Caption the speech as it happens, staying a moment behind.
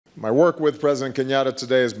My work with President Kenyatta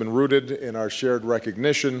today has been rooted in our shared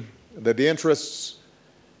recognition that the interests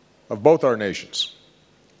of both our nations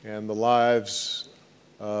and the lives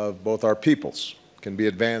of both our peoples can be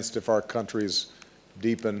advanced if our countries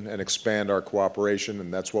deepen and expand our cooperation,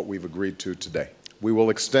 and that's what we've agreed to today. We will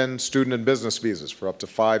extend student and business visas for up to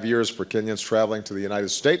 5 years for Kenyans traveling to the United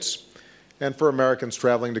States and for Americans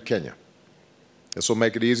traveling to Kenya. This will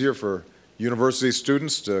make it easier for university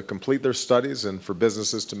students to complete their studies and for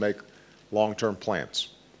businesses to make long-term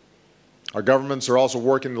plans. Our governments are also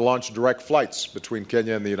working to launch direct flights between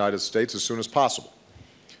Kenya and the United States as soon as possible.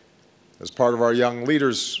 As part of our Young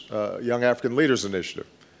African Leaders Initiative,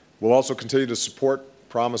 we'll also continue to support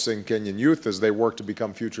promising Kenyan youth as they work to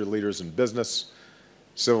become future leaders in business,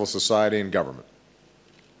 civil society, and government.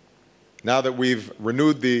 Now that we've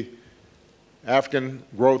renewed the African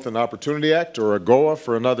Growth and Opportunity Act, or AGOA,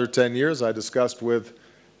 for another 10 years, I discussed with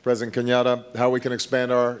President Kenyatta how we can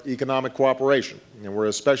expand our economic cooperation, and we're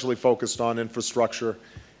especially focused on infrastructure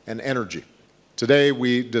and energy. Today,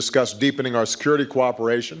 we discussed deepening our security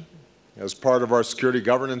cooperation. As part of our security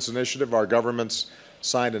governance initiative, our governments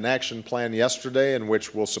signed an action plan yesterday in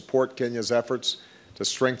which we'll support Kenya's efforts to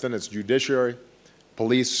strengthen its judiciary,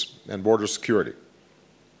 police, and border security.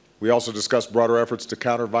 We also discussed broader efforts to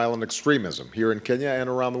counter violent extremism here in Kenya and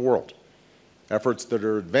around the world, efforts that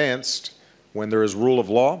are advanced when there is rule of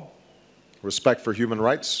law, respect for human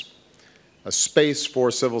rights, a space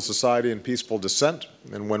for civil society and peaceful dissent,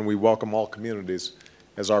 and when we welcome all communities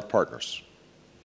as our partners.